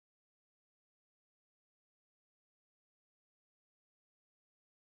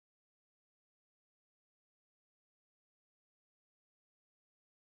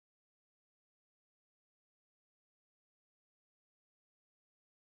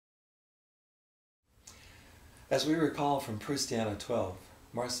As we recall from Proustiana 12,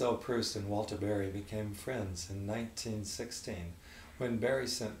 Marcel Proust and Walter Berry became friends in 1916 when Berry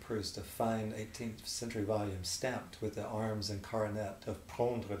sent Proust a fine 18th century volume stamped with the arms and coronet of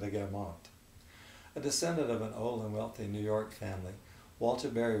Prendre de Guermantes. A descendant of an old and wealthy New York family, Walter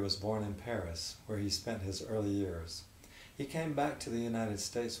Berry was born in Paris, where he spent his early years. He came back to the United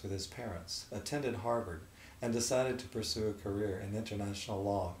States with his parents, attended Harvard, and decided to pursue a career in international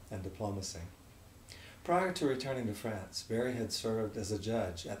law and diplomacy. Prior to returning to France, Berry had served as a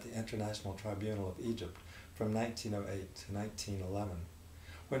judge at the International Tribunal of Egypt from 1908 to 1911.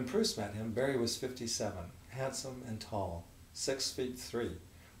 When Proust met him, Berry was 57, handsome and tall, 6'3",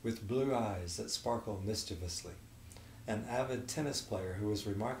 with blue eyes that sparkled mischievously. An avid tennis player who was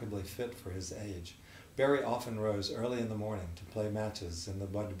remarkably fit for his age, Berry often rose early in the morning to play matches in the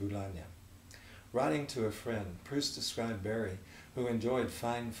Bois de Boulogne. Writing to a friend, Proust described Berry, who enjoyed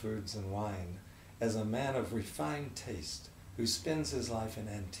fine foods and wine, as a man of refined taste who spends his life in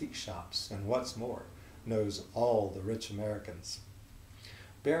antique shops and, what's more, knows all the rich Americans.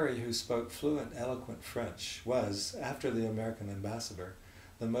 Berry, who spoke fluent, eloquent French, was, after the American ambassador,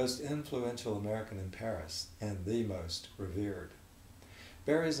 the most influential American in Paris and the most revered.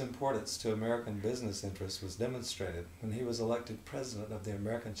 Berry's importance to American business interests was demonstrated when he was elected president of the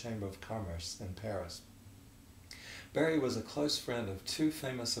American Chamber of Commerce in Paris. Berry was a close friend of two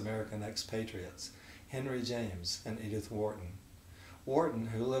famous American expatriates, Henry James and Edith Wharton. Wharton,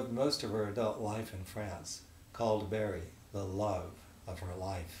 who lived most of her adult life in France, called Berry the love of her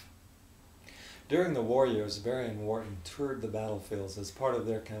life. During the war years, Berry and Wharton toured the battlefields as part of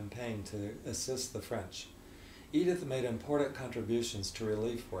their campaign to assist the French. Edith made important contributions to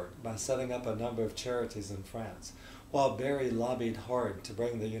relief work by setting up a number of charities in France, while Berry lobbied hard to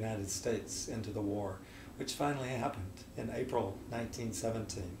bring the United States into the war, which finally happened in April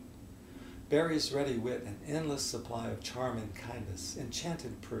 1917. Berry's ready wit and endless supply of charm and kindness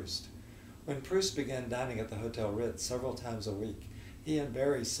enchanted Proust. When Proust began dining at the Hotel Ritz several times a week, he and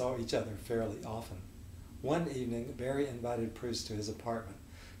Berry saw each other fairly often. One evening, Berry invited Proust to his apartment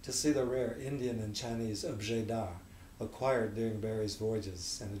to see the rare Indian and Chinese objets d'art acquired during Berry's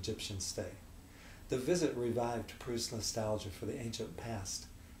voyages and Egyptian stay. The visit revived Proust's nostalgia for the ancient past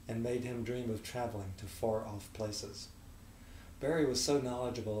and made him dream of traveling to far-off places. Berry was so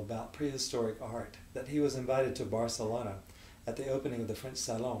knowledgeable about prehistoric art that he was invited to Barcelona at the opening of the French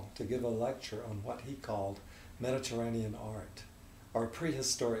Salon to give a lecture on what he called Mediterranean art, or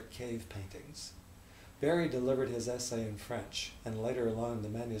prehistoric cave paintings. Berry delivered his essay in French and later loaned the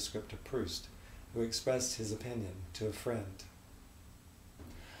manuscript to Proust, who expressed his opinion to a friend.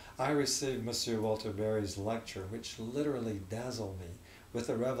 I received Monsieur Walter Berry's lecture, which literally dazzled me with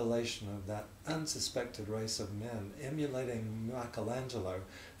the revelation of that unsuspected race of men emulating Michelangelo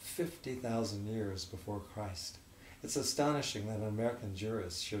 50,000 years before Christ. It's astonishing that an American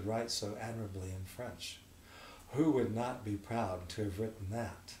jurist should write so admirably in French. Who would not be proud to have written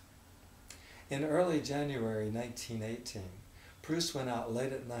that? In early January 1918, Proust went out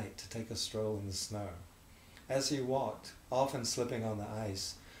late at night to take a stroll in the snow. As he walked, often slipping on the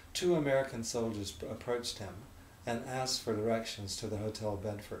ice, two American soldiers approached him and asked for directions to the Hotel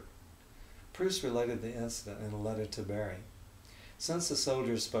Bedford. Proust related the incident in a letter to Berry. Since the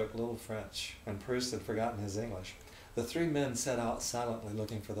soldiers spoke little French and Proust had forgotten his English, the three men set out silently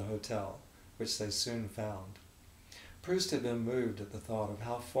looking for the hotel, which they soon found. Proust had been moved at the thought of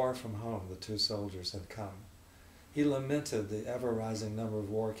how far from home the two soldiers had come. He lamented the ever-rising number of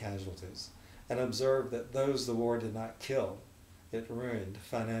war casualties and observed that those the war did not kill, it ruined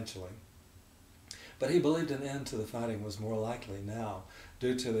financially. But he believed an end to the fighting was more likely now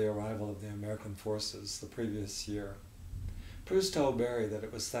due to the arrival of the American forces the previous year. Proust told Berry that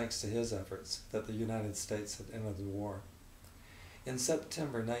it was thanks to his efforts that the United States had entered the war. In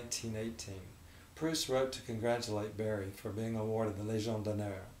September 1918, Proust wrote to congratulate Berry for being awarded the Légion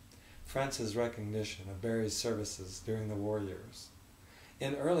d'honneur, France's recognition of Berry's services during the war years.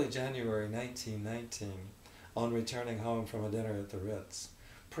 In early January 1919, on returning home from a dinner at the Ritz,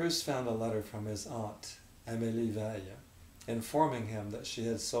 Proust found a letter from his aunt, Amélie Valle, informing him that she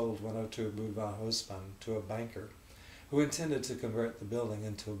had sold 102 Boulevard Haussmann to a banker who intended to convert the building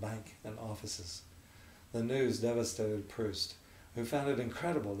into a bank and offices. The news devastated Proust, who found it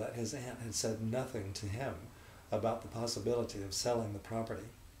incredible that his aunt had said nothing to him about the possibility of selling the property.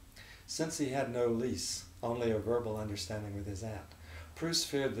 Since he had no lease, only a verbal understanding with his aunt, Proust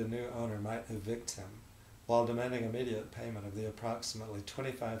feared the new owner might evict him, while demanding immediate payment of the approximately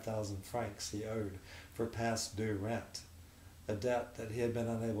 25,000 francs he owed for past due rent, a debt that he had been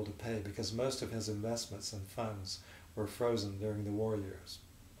unable to pay because most of his investments and funds were frozen during the war years.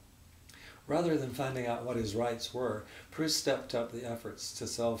 Rather than finding out what his rights were, Proust stepped up the efforts to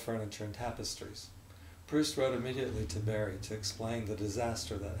sell furniture and tapestries. Proust wrote immediately to Barry to explain the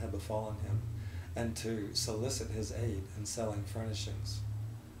disaster that had befallen him and to solicit his aid in selling furnishings.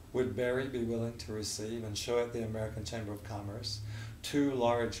 Would Barry be willing to receive and show at the American Chamber of Commerce 2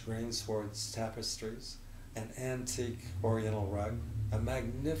 large greenswards tapestries, an antique oriental rug, a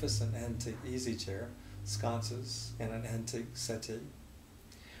magnificent antique easy chair, sconces, and an antique settee?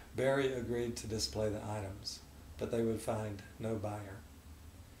 Barry agreed to display the items, but they would find no buyer.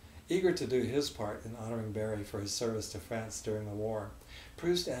 Eager to do his part in honoring Barry for his service to France during the war,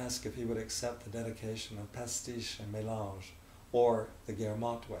 Proust asked if he would accept the dedication of Pastiche et Mélange, or the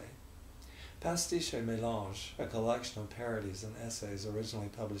Guermantes Way. Pastiche et Mélange, a collection of parodies and essays originally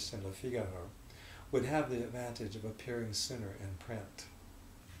published in Le Figaro, would have the advantage of appearing sooner in print.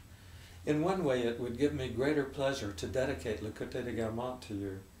 In one way, it would give me greater pleasure to dedicate Le Côté de Guermantes to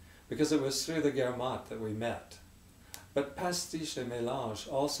you, because it was through the Guermantes that we met. But Pastiche et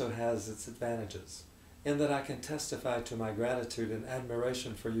Mélange also has its advantages, in that I can testify to my gratitude and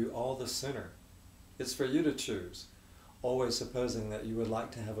admiration for you all the sooner. It's for you to choose, always supposing that you would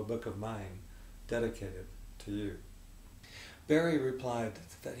like to have a book of mine dedicated to you. Barry replied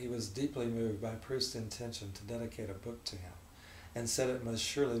that he was deeply moved by Proust's intention to dedicate a book to him, and said it must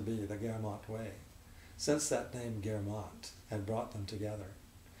surely be the Guermantes Way, since that name Guermantes had brought them together.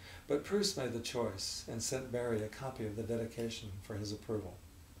 But Proust made the choice and sent Barry a copy of the dedication for his approval.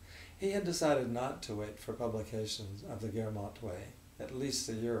 He had decided not to wait for publication of the Guermantes Way, at least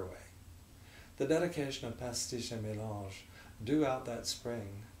a year away. The dedication of Pastiche et Mélange, due out that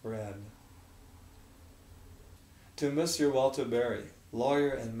spring, read, "To Monsieur Walter Barry,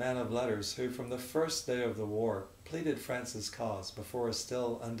 lawyer and man of letters who from the first day of the war pleaded France's cause before a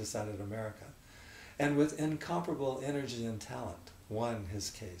still undecided America, and with incomparable energy and talent won his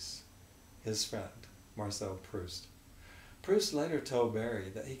case. His friend, Marcel Proust." Proust later told Barry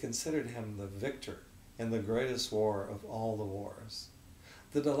that he considered him the victor in the greatest war of all the wars.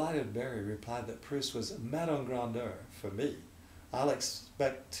 The delighted Barry replied that Proust was Madame Grandeur for me. I'll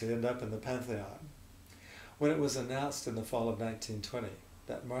expect to end up in the Pantheon. When it was announced in the fall of 1920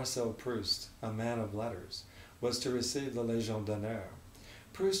 that Marcel Proust, a man of letters, was to receive the Légion d'honneur,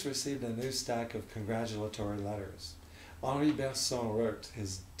 Proust received a new stack of congratulatory letters. Henri Bergson wrote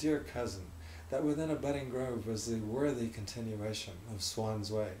his dear cousin that Within a Budding Grove was the worthy continuation of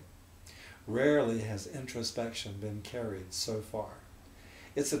Swann's Way. Rarely has introspection been carried so far.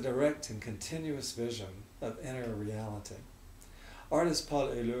 It's a direct and continuous vision of inner reality. Artist Paul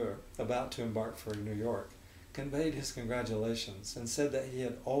Eluard, about to embark for New York, conveyed his congratulations and said that he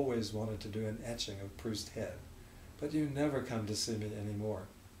had always wanted to do an etching of Proust's head, but you never come to see me anymore.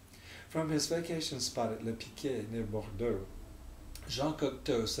 From his vacation spot at Le Piquet near Bordeaux, Jean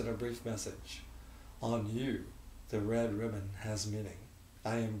Cocteau sent a brief message. "On you, the red ribbon has meaning.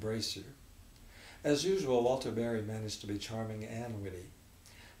 I embrace you." As usual, Walter Barry managed to be charming and witty.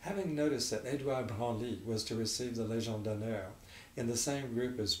 Having noticed that Edouard Branly was to receive the Légion d'honneur in the same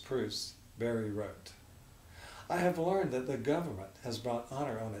group as Proust, Barry wrote, "I have learned that the government has brought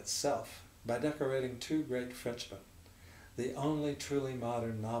honor on itself by decorating 2 great Frenchmen, the only truly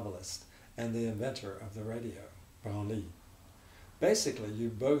modern novelist and the inventor of the radio, Branly. Basically, you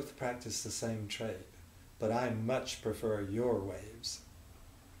both practice the same trade, but I much prefer your waves."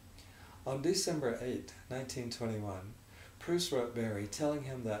 On December 8, 1921, Proust wrote Barry telling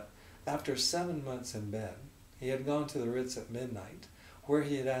him that after 7 months in bed, he had gone to the Ritz at midnight, where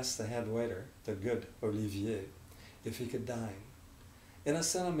he had asked the head waiter, the good Olivier, if he could dine. In a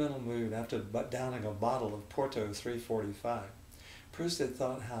sentimental mood, after downing a bottle of Porto 345, Proust had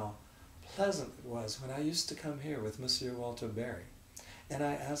thought how pleasant it was when I used to come here with Monsieur Walter Barry, and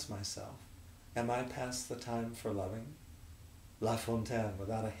I asked myself, am I past the time for loving? La Fontaine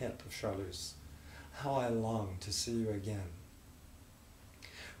without a hint of Charlus. How I long to see you again.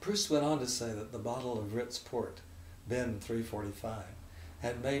 Proust went on to say that the bottle of Ritz Port, Ben 345,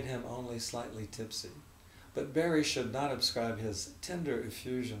 had made him only slightly tipsy, but Barry should not ascribe his tender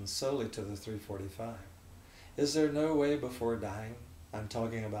effusion solely to the 345. Is there no way before dying, I'm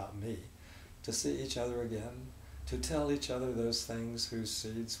talking about me, to see each other again, to tell each other those things whose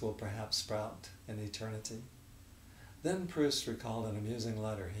seeds will perhaps sprout in eternity? Then Proust recalled an amusing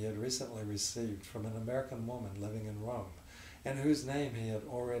letter he had recently received from an American woman living in Rome, and whose name he had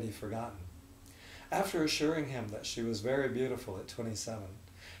already forgotten. After assuring him that she was very beautiful at 27,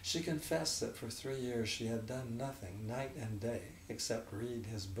 she confessed that for 3 years she had done nothing night and day except read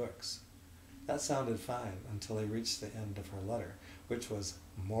his books. That sounded fine until he reached the end of her letter, which was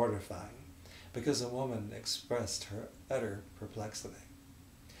mortifying, because a woman expressed her utter perplexity.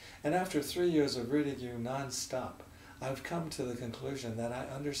 And after 3 years of reading you non-stop, I've come to the conclusion that I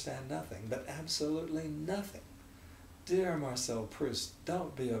understand nothing, but absolutely nothing. Dear Marcel Proust,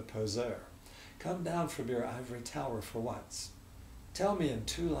 don't be a poseur. Come down from your ivory tower for once. Tell me in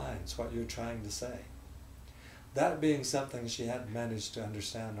 2 lines what you're trying to say. That being something she hadn't managed to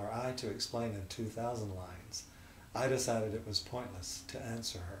understand or I to explain in 2,000 lines, I decided it was pointless to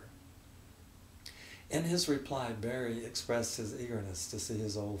answer her. In his reply, Barry expressed his eagerness to see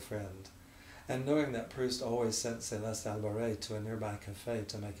his old friend, and knowing that Proust always sent Céleste Albaret to a nearby cafe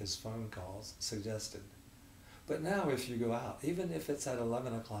to make his phone calls, suggested, "But now if you go out, even if it's at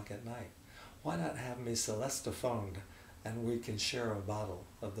 11 o'clock at night, why not have me Céleste phoned and we can share a bottle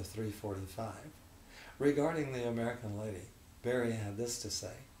of the 345. Regarding the American lady, Barry had this to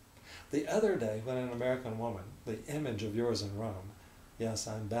say. The other day when an American woman, the image of yours in Rome, yes,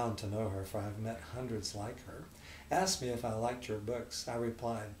 I'm bound to know her for I've met hundreds like her, asked me if I liked your books, I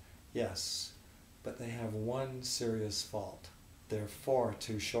replied, yes, but they have one serious fault. They're far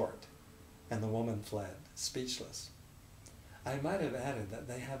too short. And the woman fled, speechless. I might have added that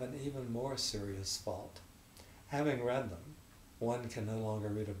they have an even more serious fault. Having read them, one can no longer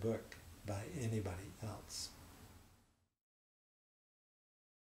read a book by anybody else.